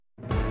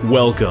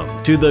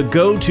Welcome to the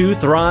Go to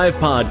Thrive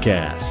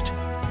podcast,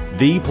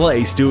 the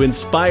place to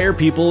inspire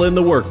people in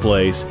the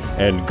workplace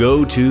and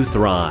go to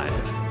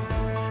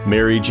thrive.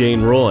 Mary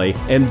Jane Roy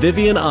and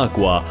Vivian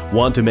Aqua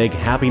want to make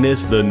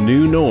happiness the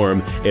new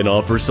norm and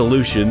offer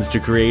solutions to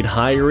create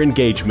higher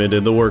engagement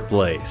in the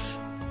workplace.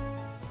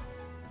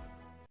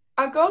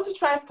 Our Go to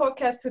Thrive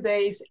podcast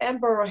today is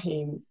Amber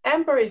Rahim.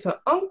 Amber is an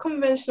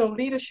unconventional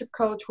leadership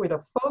coach with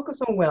a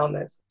focus on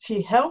wellness.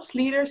 She helps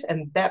leaders,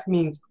 and that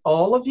means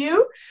all of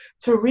you,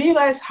 to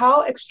realize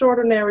how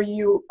extraordinary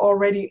you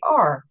already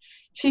are.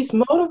 She's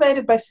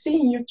motivated by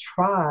seeing you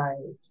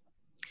thrive.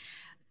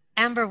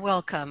 Amber,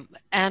 welcome.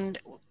 And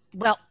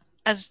well,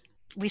 as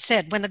we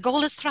said, when the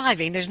goal is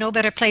thriving, there's no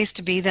better place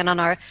to be than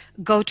on our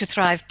Go to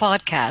Thrive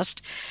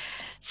podcast.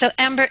 So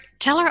Amber,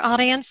 tell our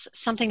audience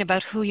something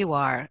about who you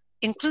are.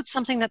 Include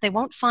something that they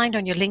won't find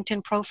on your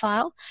LinkedIn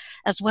profile,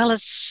 as well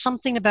as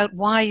something about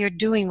why you're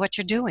doing what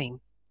you're doing.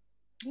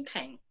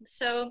 Okay,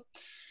 so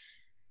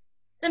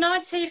then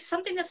I'd say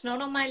something that's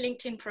not on my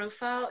LinkedIn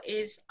profile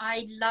is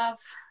I love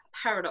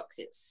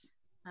paradoxes.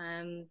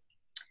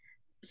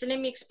 So let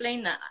me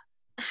explain that.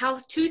 How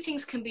two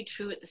things can be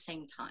true at the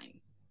same time.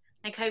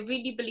 Like, I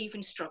really believe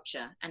in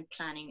structure and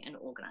planning and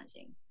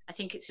organizing. I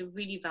think it's a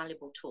really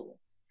valuable tool.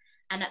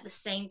 And at the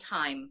same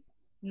time,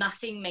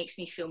 nothing makes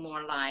me feel more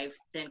alive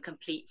than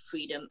complete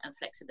freedom and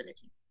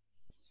flexibility.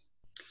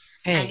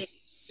 Hey. And it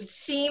would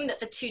seem that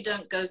the two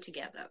don't go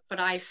together, but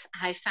I've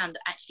found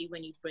that actually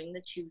when you bring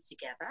the two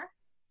together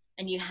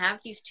and you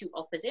have these two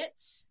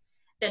opposites,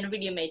 then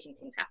really amazing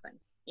things happen.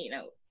 You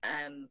know,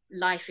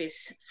 life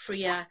is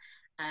freer,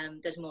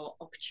 there's more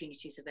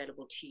opportunities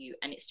available to you,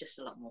 and it's just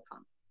a lot more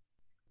fun.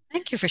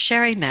 Thank you for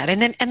sharing that. And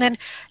then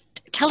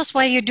tell us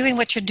why you're doing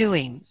what you're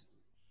doing.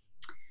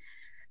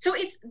 So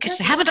you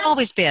haven't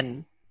always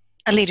been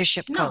a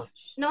leadership coach.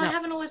 No, I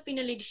haven't always been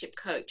a leadership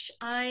coach.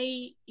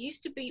 I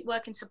used to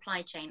work in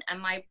supply chain, and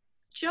my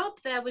job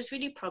there was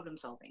really problem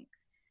solving.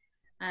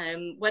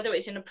 Whether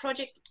it's in a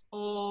project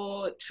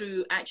or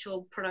through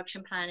actual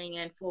production planning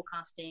and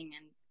forecasting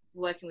and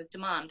working with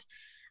demand,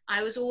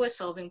 I was always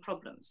solving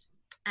problems.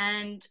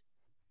 And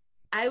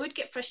I would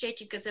get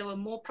frustrated because there were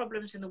more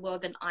problems in the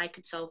world than I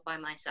could solve by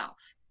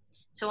myself.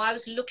 So I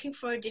was looking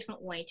for a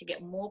different way to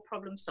get more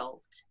problems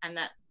solved and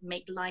that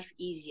make life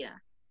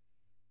easier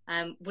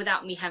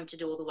without me having to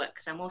do all the work,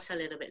 because I'm also a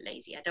little bit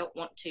lazy. I don't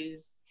want to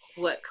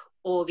work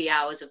all the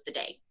hours of the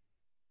day.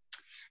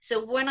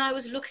 So when I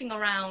was looking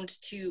around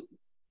to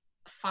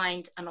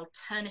find an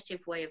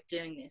alternative way of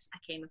doing this, I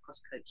came across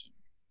coaching.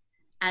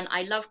 And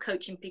I love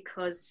coaching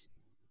because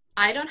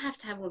I don't have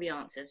to have all the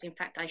answers. In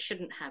fact, I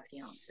shouldn't have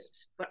the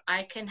answers, but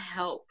I can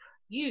help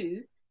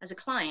you as a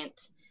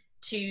client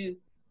to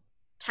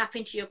tap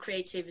into your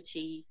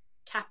creativity,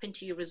 tap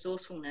into your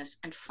resourcefulness,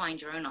 and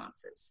find your own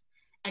answers.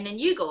 And then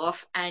you go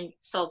off and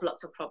solve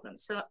lots of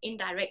problems. So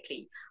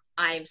indirectly,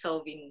 I'm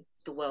solving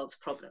the world's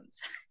problems.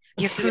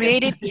 You're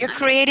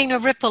creating a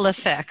ripple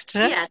effect.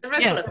 Huh? Yeah, the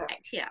ripple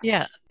effect,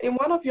 Yeah. In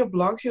one of your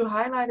blogs, you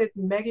highlighted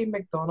Maggie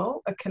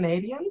McDonald, a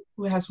Canadian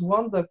who has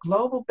won the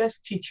Global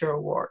Best Teacher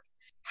Award.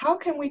 How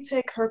can we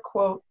take her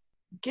quote,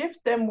 "Give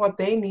them what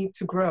they need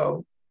to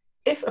grow.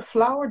 If a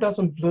flower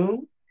doesn't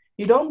bloom,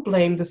 you don't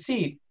blame the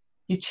seed.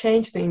 You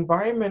change the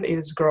environment it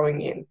is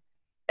growing in,"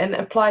 and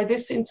apply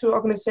this into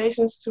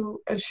organizations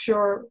to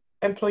ensure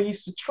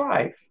employees to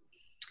thrive?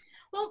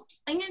 Well,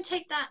 I'm going to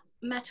take that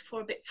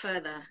metaphor a bit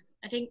further.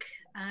 I think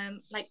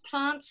like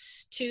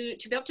plants, to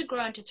be able to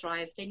grow and to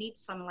thrive, they need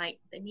sunlight,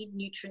 they need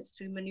nutrients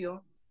through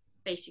manure,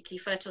 basically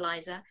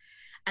fertilizer,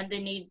 and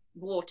they need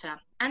water,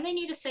 and they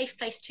need a safe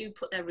place to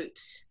put their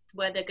roots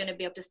where they're going to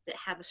be able to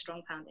have a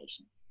strong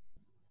foundation.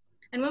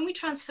 And when we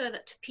transfer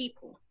that to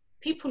people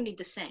need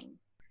the same.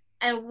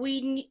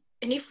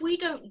 And if we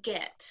don't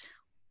get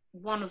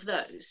one of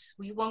those,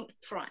 we won't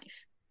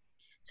thrive.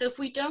 So if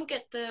we don't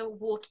get the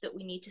water that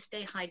we need to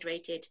stay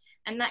hydrated,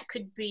 and that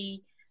could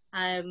be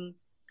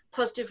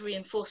positive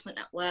reinforcement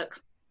at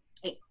work,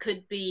 it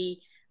could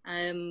be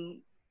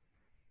an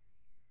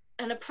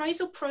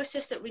appraisal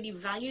process that really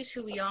values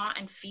who we are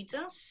and feeds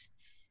us,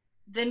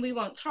 then we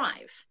won't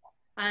thrive.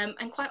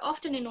 And quite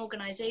often in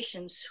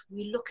organizations,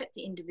 we look at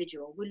the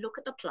individual, we look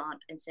at the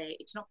plant and say,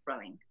 it's not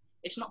growing,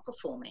 it's not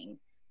performing,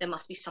 there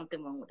must be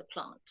something wrong with the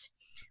plant.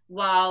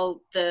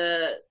 While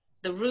the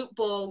root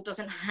ball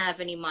doesn't have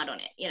any mud on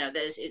it,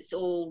 it's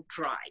all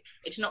dry,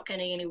 it's not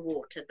getting any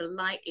water, the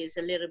light is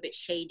a little bit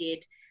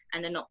shaded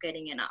and they're not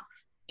getting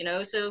enough,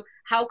 so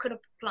how could a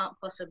plant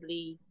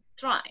possibly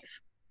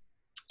thrive?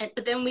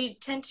 But then we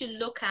tend to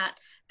look at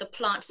the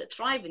plants that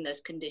thrive in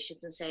those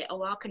conditions and say,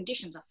 oh, our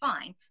conditions are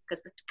fine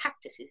because the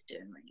cactus is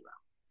doing really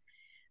well.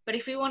 But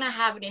if we want to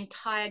have an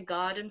entire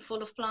garden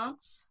full of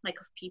plants, like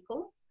of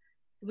people,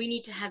 we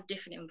need to have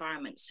different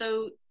environments.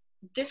 So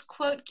this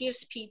quote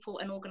gives people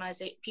in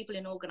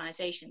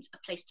organizations a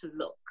place to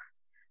look,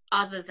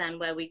 other than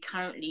where we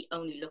currently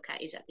only look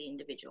at is at the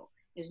individual,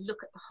 is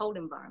look at the whole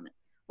environment.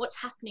 What's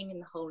happening in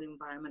the whole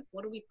environment?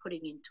 What are we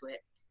putting into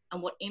it?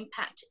 And what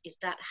impact is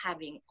that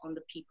having on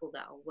the people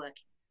that are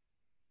working?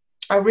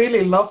 I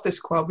really love this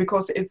quote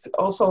because it's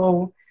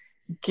also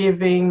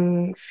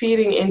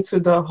feeding into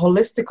the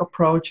holistic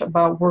approach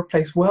about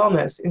workplace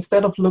wellness.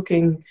 Instead of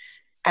looking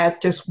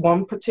at just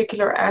one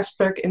particular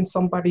aspect in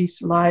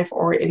somebody's life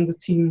or in the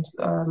team's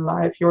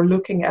life, you're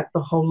looking at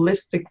the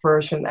holistic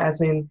version,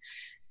 as in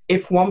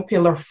if one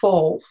pillar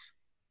falls,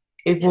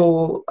 it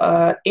will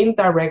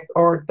indirect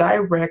or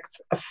direct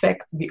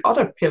affect the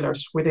other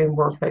pillars within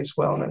workplace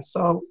wellness.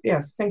 So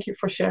yes, thank you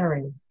for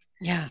sharing.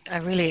 Yeah, I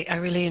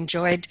really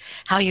enjoyed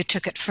how you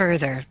took it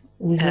further,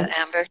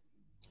 Amber.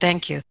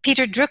 Thank you.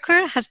 Peter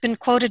Drucker has been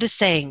quoted as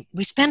saying,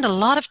 "We spend a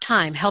lot of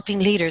time helping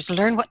leaders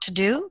learn what to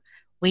do.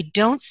 We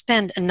don't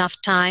spend enough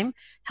time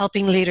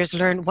helping leaders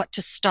learn what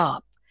to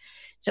stop."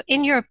 So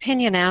in your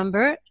opinion,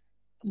 Amber,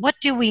 what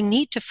do we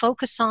need to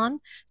focus on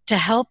to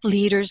help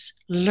leaders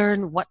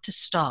learn what to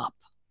stop?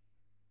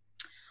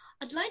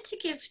 I'd like to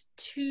give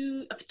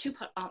a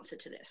two-part answer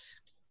to this.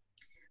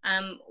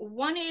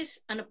 One is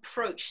an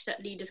approach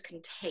that leaders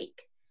can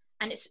take.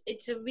 And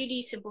it's a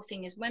really simple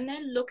thing, is when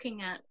they're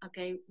looking at,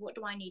 okay, what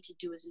do I need to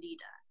do as a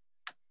leader?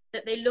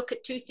 That they look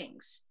at two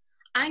things.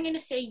 I'm going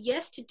to say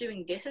yes to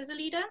doing this as a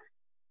leader,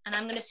 and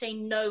I'm going to say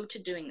no to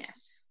doing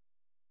this.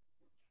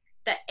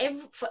 That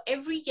for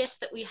every yes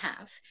that we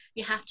have,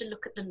 you have to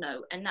look at the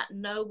no, and that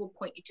no will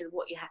point you to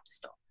what you have to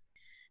stop.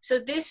 So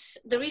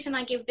the reason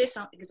I give this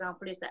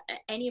example is that at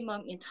any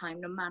moment in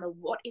time, no matter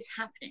what is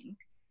happening,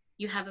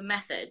 you have a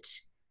method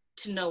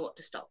to know what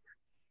to stop.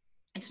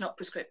 It's not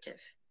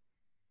prescriptive.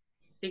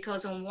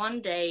 Because on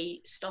one day,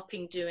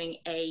 stopping doing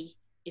A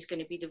is going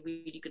to be the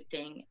really good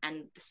thing.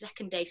 And the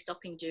second day,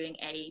 stopping doing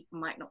A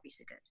might not be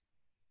so good.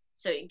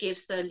 So it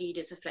gives the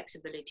leaders a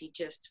flexibility.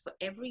 Just for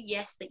every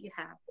yes that you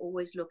have,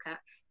 always look at,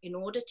 in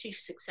order to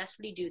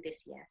successfully do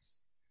this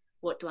yes,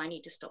 what do I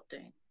need to stop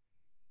doing?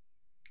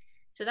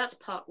 So that's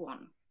part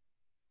one.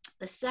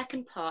 The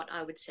second part,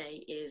 I would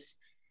say, is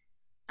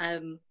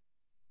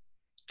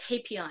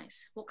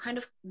KPIs.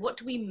 What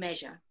do we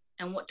measure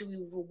and what do we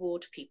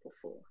reward people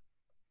for?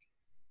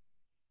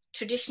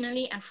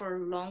 Traditionally and for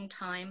a long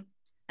time,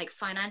 like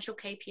financial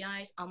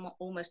KPIs are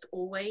almost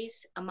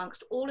always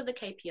amongst all of the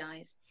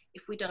KPIs.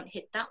 If we don't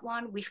hit that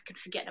one, we can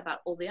forget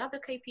about all the other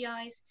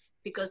KPIs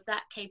because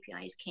that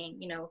KPI is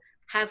king. You know,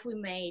 have we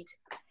made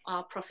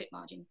our profit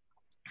margin?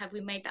 Have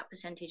we made that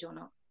percentage or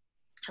not?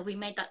 Have we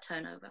made that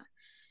turnover?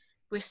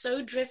 We're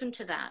so driven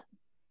to that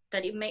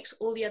it makes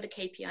all the other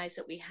KPIs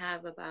that we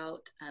have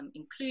about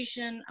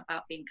inclusion,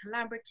 about being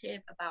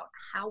collaborative, about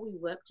how we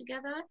work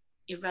together,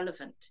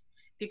 irrelevant.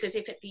 Because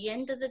if at the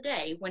end of the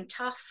day, when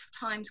tough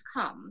times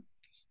come,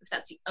 if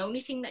that's the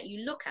only thing that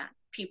you look at,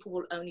 people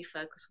will only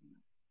focus on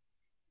that.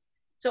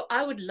 So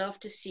I would love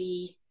to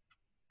see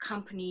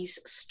companies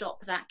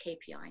stop that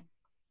KPI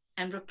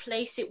and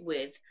replace it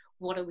with,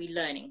 what are we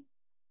learning?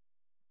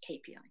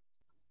 KPI.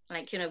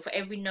 Like, you know, for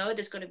every no,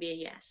 there's going to be a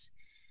yes.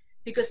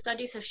 Because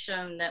studies have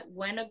shown that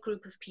when a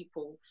group of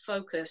people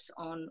focus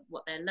on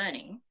what they're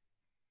learning,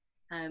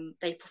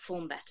 they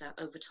perform better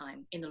over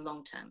time in the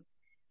long term.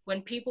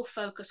 When people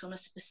focus on a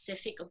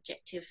specific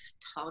objective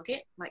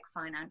target, like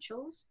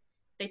financials,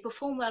 they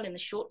perform well in the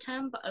short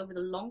term, but over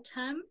the long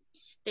term,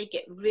 they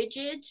get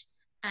rigid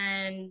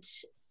and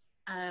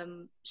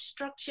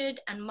structured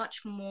and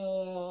much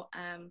more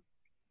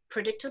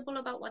predictable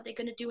about what they're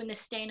going to do, and they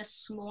stay in a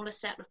smaller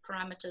set of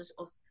parameters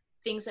of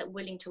things they're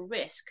willing to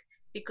risk,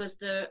 because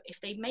if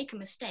they make a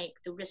mistake,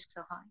 the risks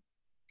are high.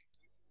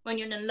 When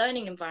you're in a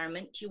learning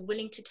environment, you're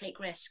willing to take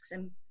risks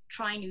and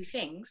try new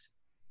things,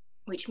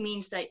 which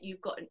means that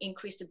you've got an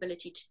increased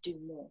ability to do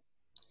more.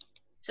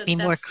 So be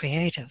more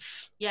creative.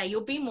 Yeah,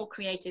 you'll be more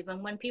creative.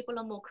 And when people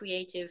are more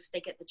creative,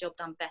 they get the job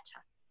done better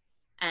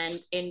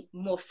and in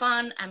more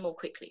fun and more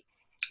quickly.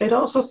 It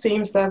also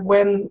seems that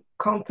when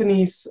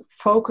companies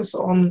focus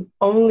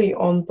only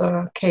on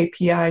the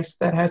KPIs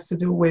that has to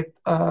do with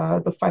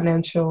the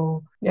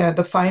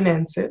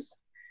finances,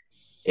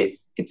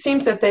 it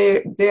seems that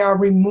they are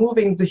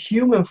removing the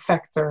human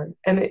factor.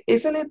 And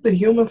isn't it the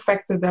human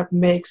factor that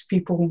makes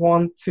people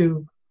want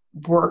to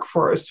work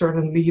for a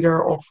certain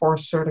leader or for a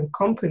certain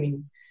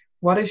company?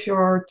 What is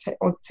your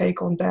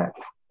take on that?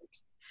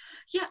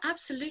 Yeah,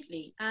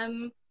 absolutely.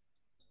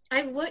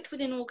 I've worked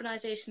within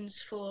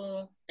organizations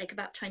for like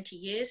about 20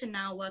 years and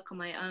now work on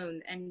my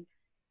own. And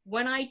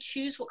when I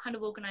choose what kind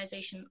of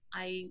organization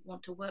I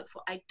want to work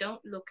for, I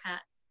don't look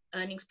at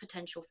earnings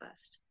potential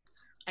first.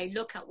 I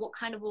look at what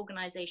kind of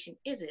organization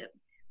is it?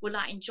 Will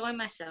I enjoy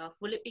myself?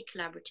 Will it be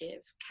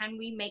collaborative? Can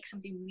we make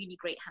something really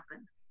great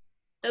happen?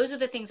 Those are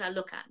the things I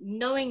look at,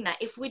 knowing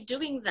that if we're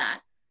doing that,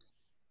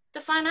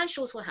 the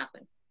financials will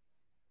happen.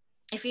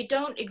 If you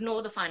don't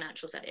ignore the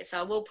financials, that is. So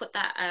I will put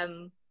that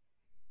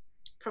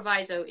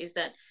proviso is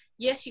that,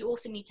 yes, you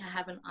also need to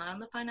have an eye on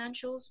the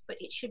financials, but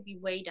it should be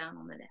way down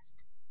on the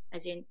list.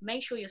 As in,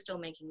 make sure you're still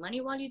making money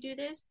while you do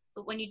this,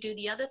 but when you do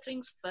the other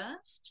things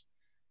first,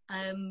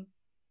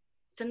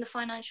 then the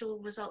financial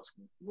results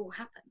will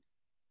happen.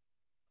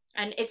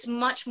 And it's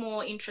much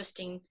more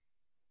interesting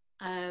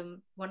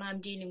when I'm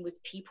dealing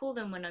with people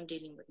than when I'm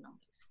dealing with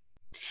numbers.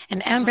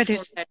 And Amber,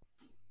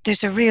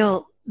 there's a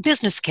real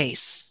business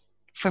case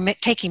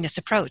taking this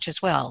approach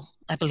as well,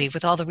 I believe,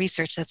 with all the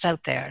research that's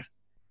out there.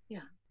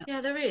 Yeah,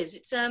 there is.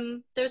 It's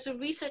there's a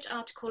research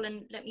article,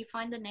 and let me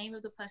find the name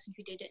of the person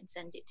who did it and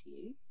send it to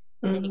you.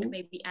 And then you can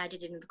maybe add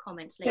it in the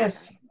comments later.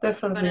 Yes,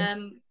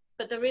 definitely.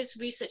 But there is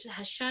research that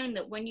has shown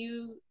that when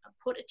you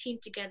put a team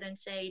together and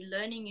say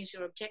learning is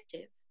your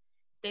objective,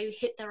 they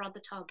hit their other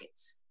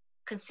targets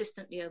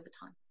consistently over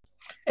time.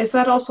 Is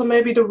that also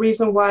maybe the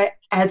reason why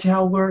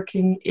agile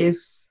working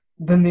is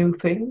the new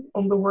thing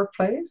on the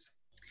workplace?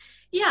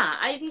 Yeah,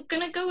 I'm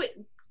gonna go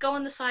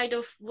on the side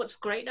of what's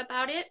great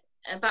about it,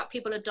 about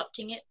people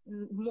adopting it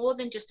more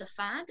than just a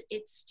fad.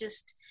 It's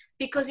just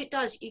because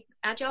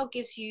agile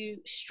gives you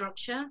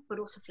structure but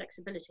also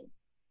flexibility,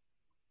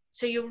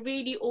 so you're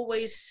really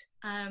always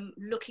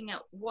looking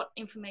at what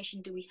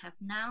information do we have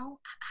now,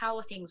 how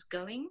are things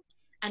going,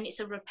 and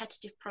it's a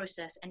repetitive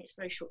process, and it's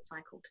very short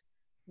cycled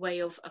way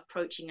of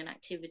approaching an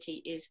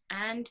activity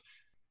and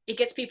it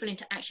gets people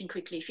into action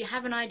quickly. If you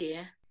have an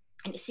idea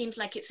and it seems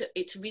like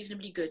it's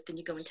reasonably good, then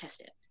you go and test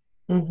it,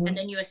 and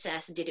then you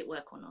assess, did it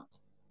work or not.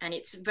 And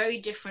it's very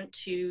different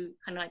to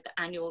kind of like the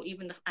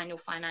annual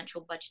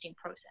financial budgeting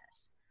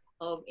process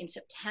of in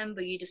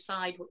September, you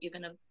decide what you're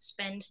going to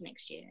spend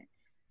next year.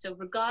 So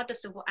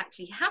regardless of what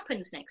actually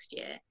happens next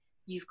year,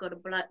 you've got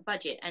a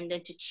budget, and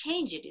then to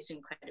change it is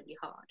incredibly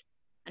hard.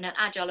 And an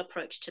agile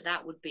approach to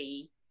that would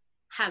be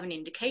have an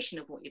indication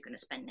of what you're going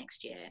to spend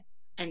next year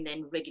and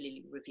then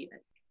regularly review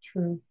it.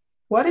 True.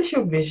 What is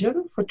your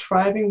vision for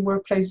thriving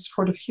workplaces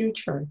for the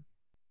future?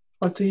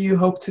 What do you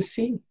hope to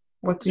see?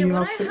 What I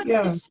hope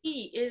to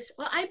see is,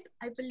 well, I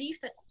believe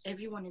that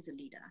everyone is a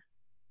leader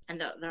and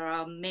that there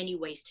are many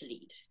ways to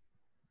lead.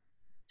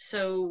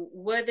 So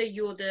whether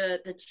you're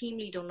the team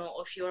lead or not,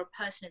 or if you're a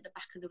person at the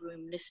back of the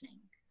room listening,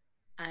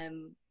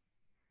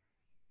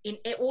 in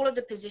all of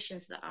the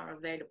positions that are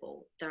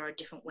available, there are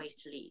different ways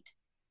to lead.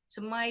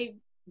 So my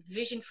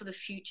vision for the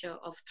future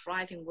of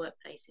thriving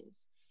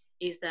workplaces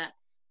is that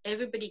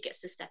everybody gets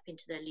to step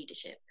into their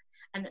leadership,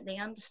 and that they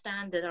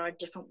understand that there are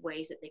different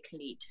ways that they can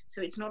lead.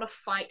 So it's not a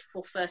fight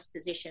for first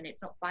position.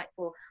 It's not fight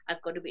for,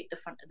 I've got to be at the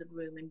front of the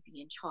room and be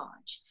in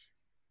charge.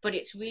 But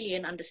it's really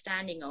an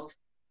understanding of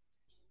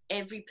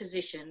every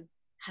position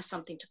has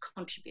something to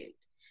contribute.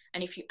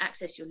 And if you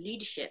access your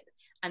leadership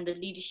and the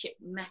leadership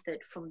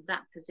method from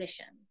that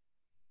position,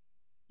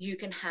 you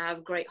can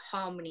have great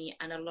harmony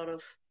and a lot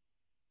of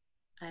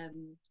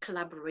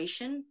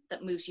collaboration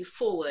that moves you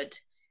forward,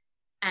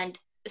 and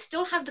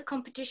still have the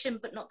competition,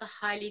 but not the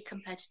highly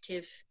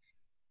competitive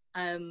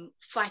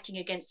fighting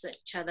against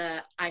each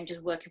other, I'm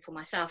just working for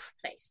myself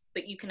place.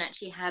 But you can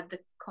actually have the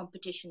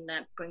competition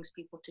that brings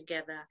people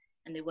together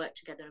and they work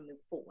together and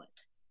move forward.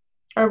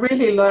 I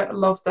really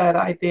love that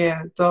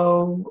idea,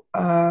 though.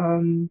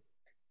 I'm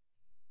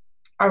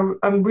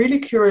really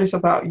curious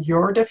about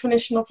your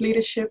definition of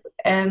leadership,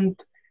 and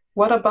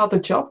what about the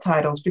job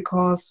titles?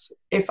 Because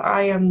if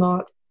I am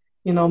not,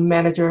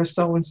 manager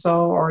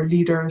so-and-so or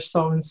leader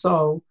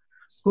so-and-so,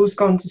 who's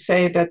going to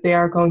say that they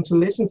are going to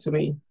listen to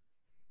me?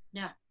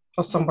 Yeah.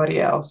 Or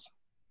somebody else?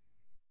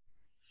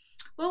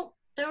 Well,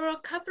 there are a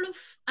couple of,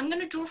 I'm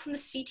going to draw from the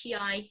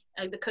CTI,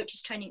 the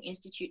Coaches Training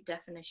Institute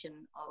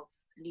definition of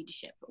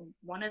leadership.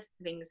 One of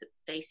the things that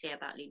they say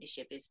about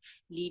leadership is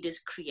leaders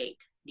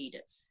create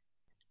leaders.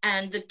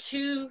 And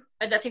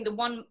I think the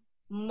one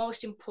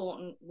most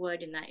important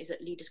word in that is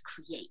that leaders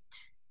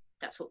create.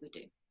 That's what we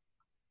do.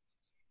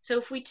 So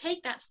if we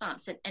take that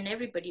stance, and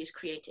everybody is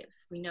creative,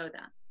 we know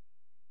that,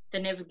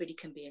 then everybody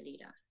can be a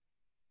leader.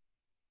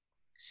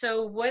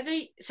 So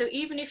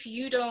even if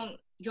you're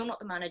not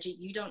the manager,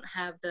 you don't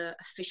have the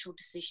official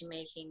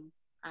decision-making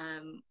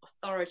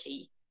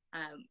authority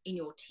in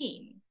your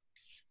team.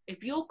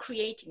 If you're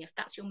creating, if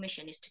that's your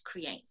mission is to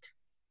create,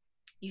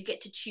 you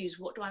get to choose,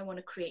 what do I want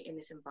to create in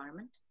this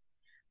environment?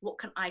 What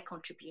can I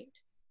contribute?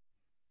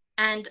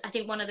 And I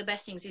think one of the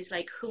best things is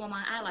like, who are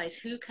my allies?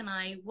 Who can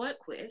I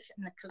work with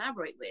and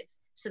collaborate with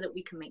so that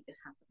we can make this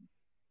happen?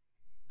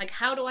 Like,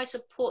 how do I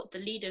support the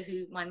leader,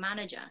 my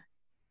manager,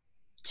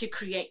 to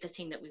create the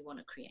thing that we want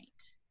to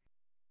create?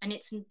 And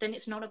then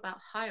it's not about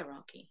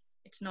hierarchy.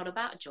 It's not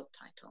about a job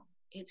title.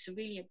 It's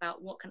really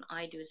about, what can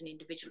I do as an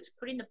individual? It's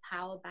putting the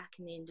power back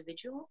in the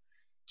individual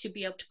to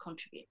be able to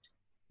contribute.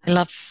 I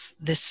love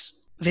this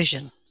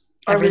vision.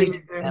 I really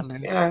do. Amber.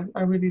 Yeah,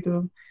 I really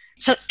do.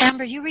 So,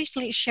 Amber, you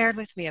recently shared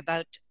with me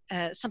about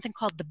something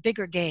called the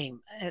Bigger Game.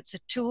 It's a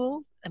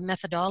tool, a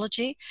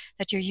methodology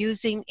that you're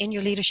using in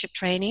your leadership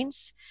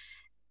trainings,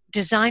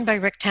 designed by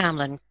Rick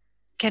Tamlin.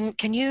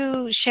 Can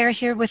you share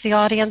here with the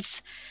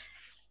audience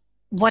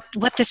what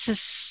this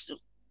is,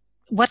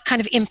 what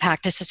kind of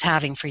impact this is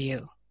having for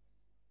you?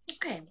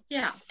 Okay,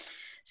 yeah.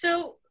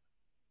 So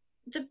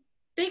the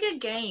Bigger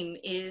Game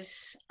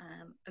is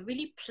a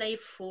really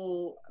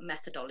playful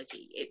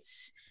methodology.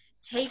 It's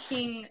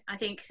taking, I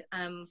think,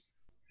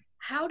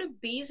 how to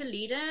be as a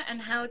leader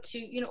and how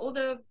to, all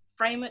the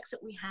frameworks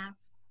that we have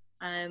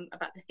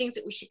about the things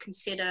that we should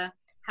consider,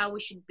 how we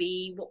should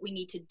be, what we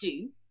need to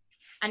do,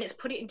 and it's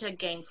put it into a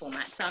game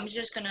format. So I'm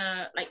just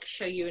gonna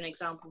show you an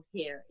example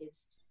here.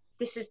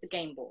 this is the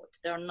game board.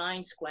 There are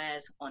 9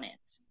 squares on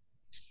it.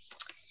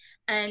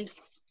 And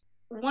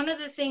one of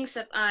the things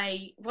that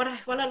what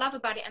I love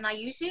about it, and I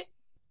use it,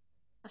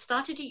 I've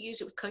started to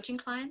use it with coaching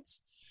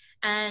clients,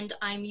 and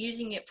I'm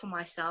using it for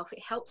myself.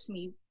 It helps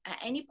me at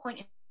any point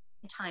in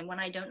time when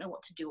I don't know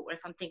what to do, or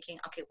if I'm thinking,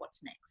 okay,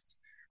 what's next?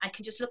 I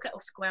can just look at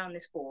a square on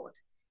this board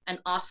and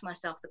ask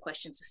myself the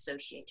questions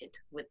associated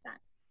with that.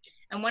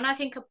 And when I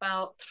think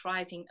about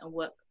thriving and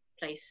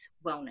workplace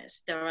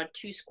wellness, there are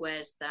 2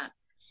 squares that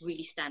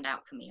really stand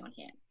out for me on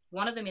here.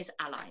 One of them is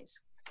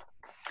allies.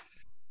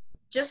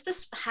 Just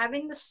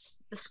having the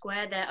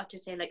square there up to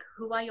say, like,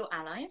 who are your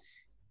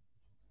allies,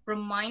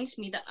 reminds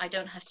me that I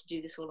don't have to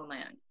do this all on my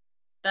own.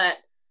 That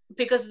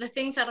because the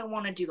things that I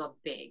want to do are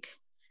big,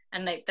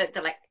 and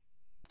they're like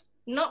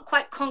not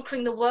quite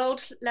conquering the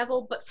world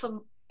level, but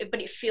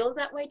it feels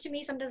that way to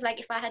me sometimes. Like,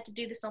 if I had to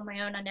do this on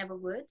my own, I never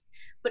would.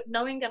 But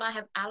knowing that I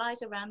have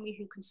allies around me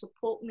who can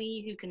support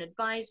me, who can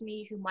advise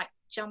me, who might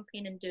jump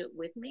in and do it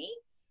with me,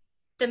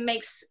 that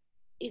makes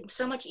it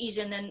so much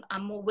easier. And then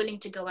I'm more willing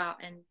to go out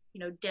and,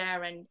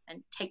 dare and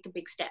take the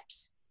big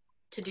steps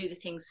to do the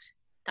things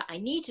that I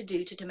need to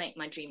do to make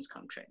my dreams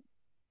come true.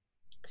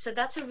 So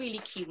that's a really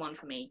key one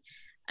for me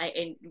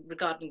in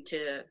regarding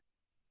to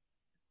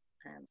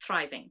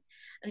thriving.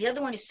 And the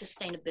other one is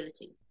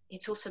sustainability.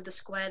 It's also the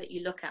square that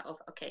you look at of,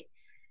 okay,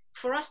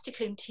 for us to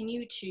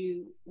continue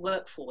to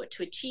work forward,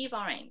 to achieve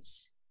our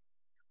aims,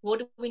 what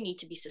do we need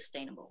to be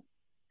sustainable?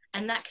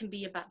 And that can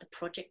be about the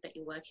project that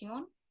you're working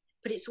on,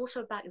 but it's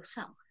also about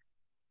yourself.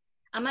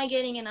 Am I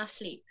getting enough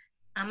sleep?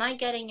 Am I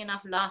getting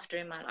enough laughter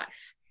in my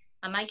life?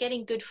 Am I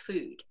getting good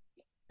food?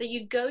 That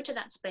you go to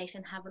that space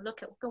and have a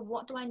look at, okay,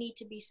 what do I need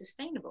to be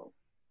sustainable?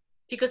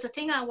 Because the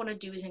thing I want to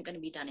do isn't going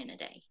to be done in a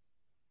day.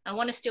 I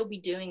want to still be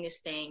doing this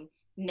thing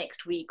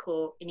next week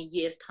or in a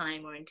year's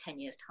time or in 10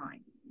 years'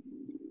 time.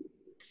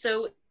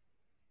 So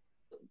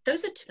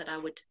those are 2 that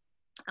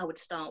I would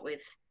start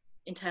with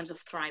in terms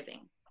of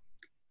thriving.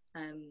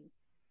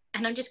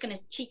 And I'm just going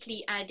to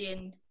cheekily add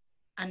in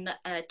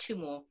 2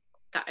 more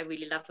that I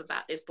really love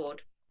about this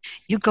board.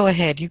 You go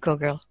ahead. You go,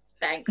 girl.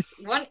 Thanks.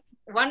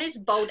 One is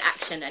bold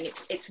action, and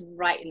it's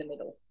right in the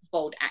middle.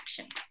 Bold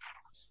action.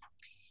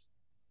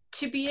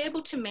 To be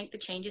able to make the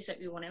changes that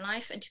we want in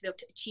life and to be able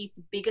to achieve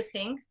the bigger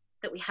thing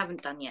that we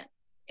haven't done yet,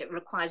 it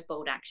requires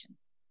bold action.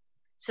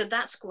 So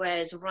that square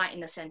is right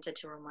in the center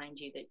to remind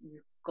you that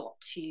you've got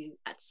to,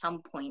 at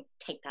some point,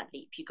 take that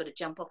leap. You've got to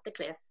jump off the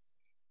cliff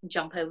and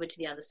jump over to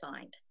the other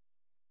side.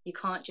 You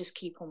can't just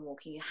keep on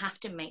walking. You have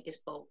to make this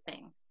bold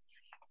thing.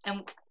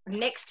 And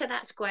next to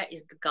that square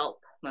is the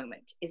gulp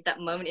moment, is that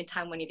moment in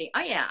time when you think,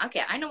 oh yeah,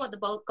 okay, I know what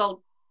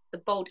the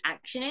bold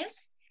action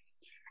is.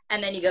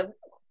 And then you go,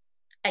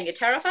 and you're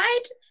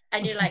terrified,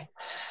 and you're like,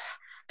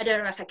 I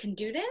don't know if I can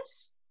do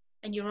this.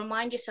 And you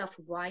remind yourself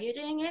why you're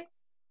doing it.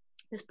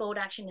 This bold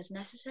action is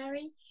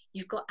necessary.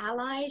 You've got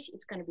allies,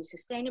 it's going to be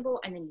sustainable,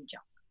 and then you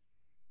jump.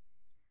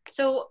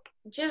 So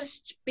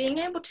just being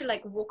able to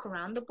walk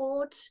around the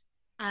board,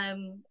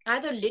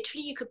 either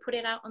literally you could put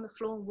it out on the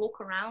floor and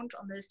walk around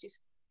on those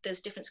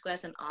different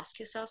squares and ask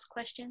yourselves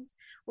questions,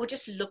 or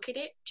just look at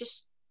it,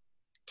 just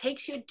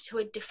takes you to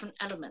a different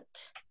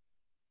element.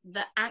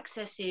 The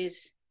access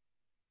is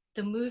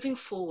the moving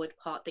forward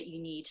part that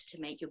you need to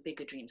make your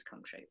bigger dreams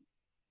come true.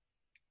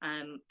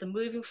 The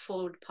moving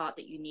forward part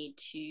that you need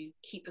to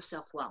keep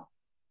yourself well.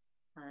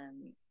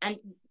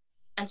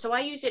 And so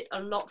I use it a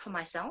lot for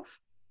myself,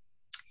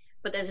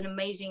 but there's an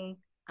amazing,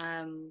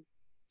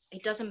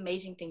 it does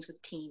amazing things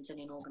with teams and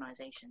in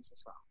organizations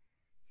as well.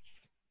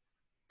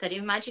 That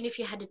imagine if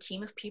you had a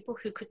team of people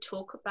who could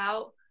talk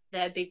about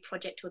their big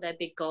project or their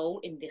big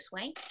goal in this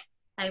way.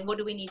 And what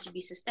do we need to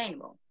be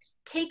sustainable?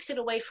 Takes it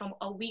away from,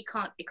 oh, we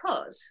can't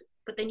because,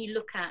 but then you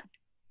look at,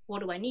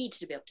 what do I need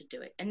to be able to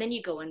do it? And then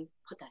you go and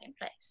put that in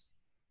place.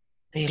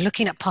 You're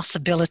looking at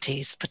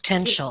possibilities,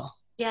 potential.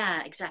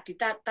 Yeah, exactly.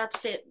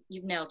 That's it.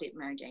 You've nailed it,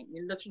 Mary Jane.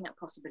 You're looking at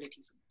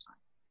possibilities all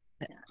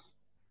the time. Yeah.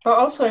 But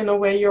also, in a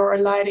way, you're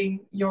aligning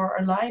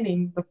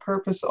the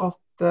purpose of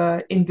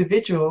the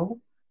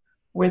individual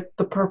with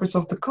the purpose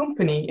of the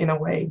company in a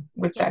way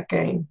with that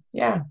game.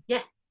 Yeah.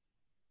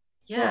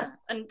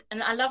 And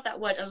I love that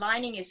word.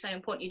 Aligning is so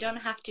important. You don't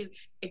have to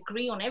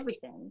agree on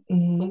everything,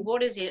 Mm-hmm. but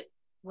what is it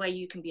where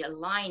you can be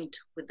aligned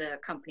with the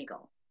company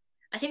goal?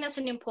 I think that's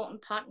an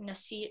important part, and I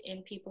see it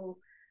in people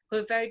who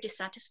are very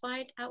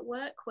dissatisfied at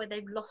work, where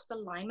they've lost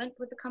alignment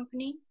with the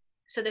company,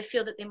 so they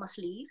feel that they must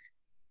leave.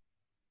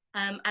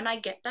 And I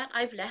get that.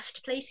 I've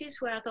left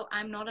places where I thought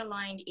I'm not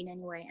aligned in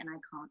any way and I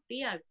can't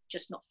be. I've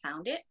just not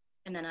found it,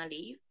 and then I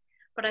leave.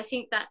 But I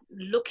think that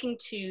looking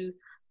to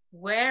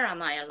where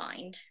am I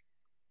aligned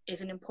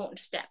is an important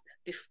step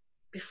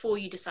before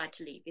you decide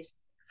to leave, is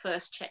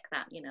first check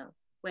that,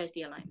 where's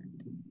the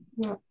alignment?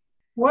 Yeah.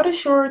 What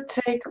is your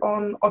take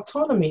on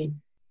autonomy?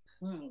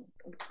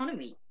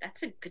 Autonomy,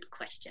 that's a good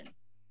question.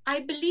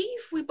 I believe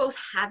we both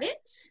have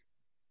it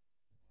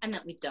and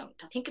that we don't.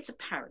 I think it's a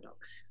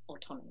paradox,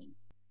 autonomy.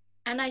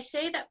 And I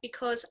say that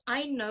because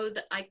I know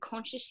that I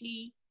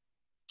consciously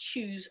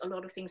choose a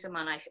lot of things in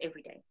my life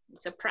every day.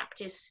 It's a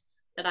practice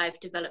that I've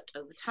developed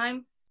over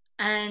time.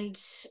 And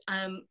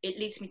it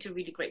leads me to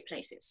really great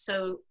places.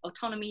 So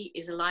autonomy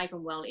is alive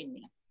and well in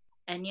me.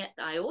 And yet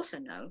I also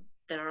know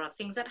there are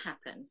things that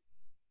happen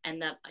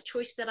and that a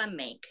choice that I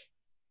make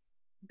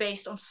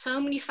based on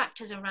so many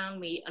factors around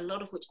me, a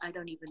lot of which I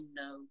don't even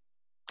know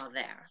are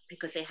there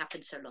because they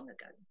happened so long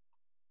ago.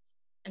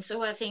 And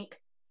so I think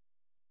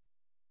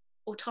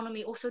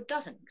autonomy also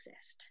doesn't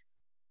exist.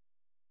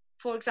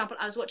 For example,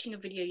 I was watching a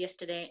video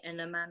yesterday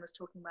and a man was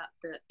talking about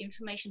the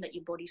information that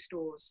your body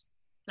stores,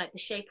 like the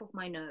shape of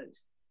my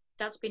nose.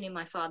 That's been in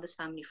my father's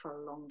family for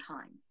a long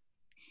time.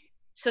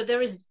 So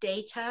there is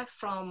data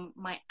from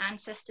my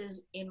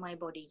ancestors in my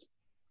body,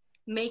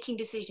 making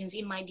decisions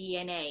in my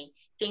DNA.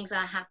 Things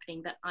are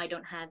happening that I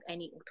don't have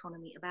any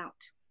autonomy about,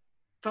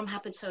 from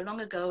happened so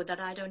long ago that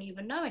I don't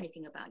even know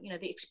anything about. You know,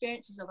 the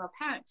experiences of our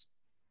parents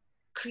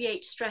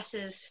create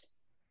stresses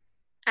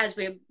as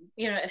we're,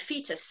 a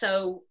fetus.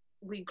 So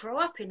we grow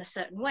up in a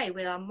certain way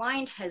where our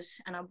mind has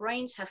and our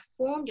brains have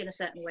formed in a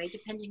certain way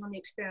depending on the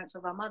experience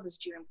of our mothers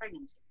during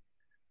pregnancy.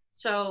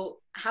 So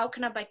how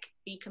can I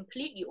be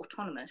completely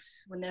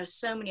autonomous when there are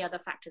so many other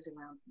factors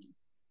around me?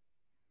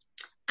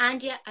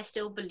 And yet I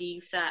still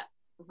believe that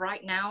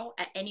right now,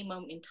 at any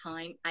moment in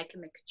time, I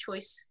can make a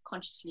choice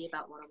consciously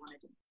about what I want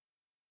to do.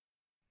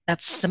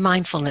 That's the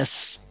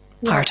mindfulness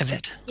part of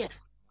it. Yeah,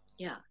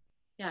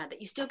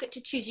 that you still get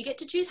to choose. You get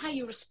to choose how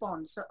you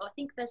respond. So I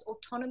think there's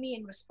autonomy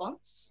in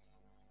response,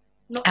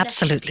 not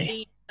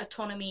necessarily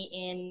autonomy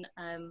in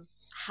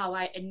how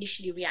I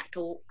initially react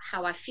or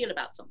how I feel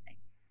about something.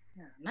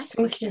 Yeah, nice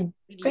question.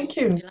 Thank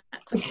you. Really like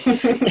that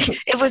question.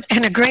 It was,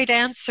 and a great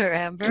answer,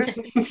 Amber.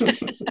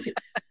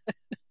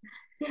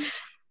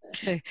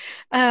 Okay.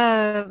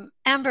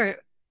 Amber,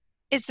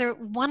 is there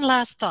one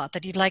last thought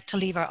that you'd like to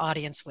leave our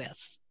audience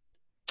with?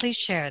 Please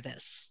share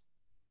this.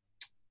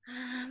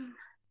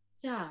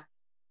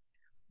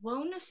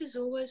 Wellness is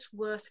always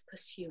worth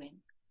pursuing.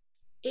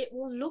 It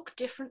will look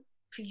different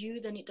for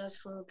you than it does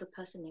for the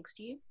person next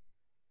to you.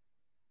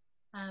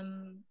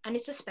 And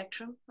it's a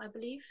spectrum, I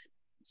believe.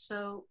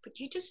 So, but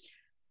you just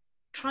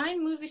try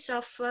and move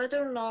yourself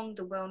further along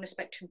the wellness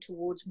spectrum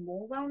towards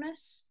more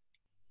wellness,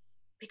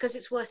 because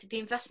it's worth it. The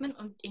investment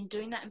in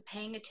doing that and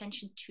paying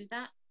attention to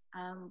that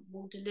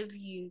will deliver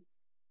you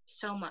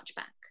so much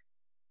back,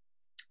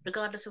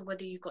 regardless of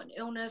whether you've got an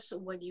illness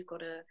or whether you've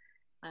got a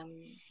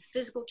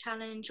physical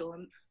challenge or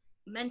a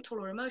mental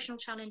or emotional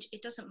challenge.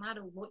 It doesn't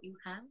matter what you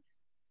have.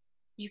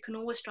 You can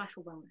always strive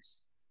for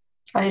wellness.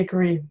 I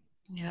agree.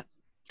 Yeah.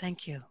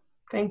 Thank you.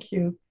 Thank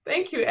you.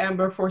 Thank you,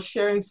 Amber, for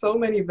sharing so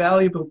many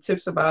valuable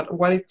tips about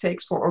what it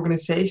takes for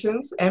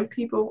organizations and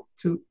people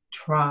to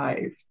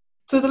thrive.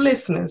 To the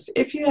listeners,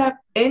 if you have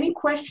any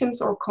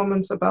questions or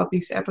comments about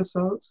these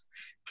episodes,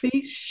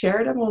 please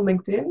share them on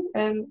LinkedIn.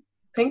 And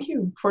thank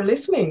you for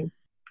listening.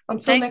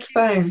 Until next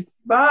time.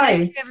 Bye.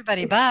 Thank you,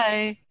 everybody.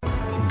 Bye.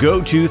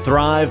 Go to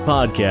Thrive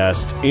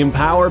Podcast.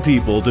 Empower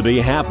people to be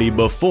happy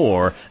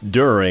before,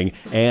 during,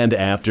 and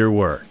after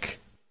work.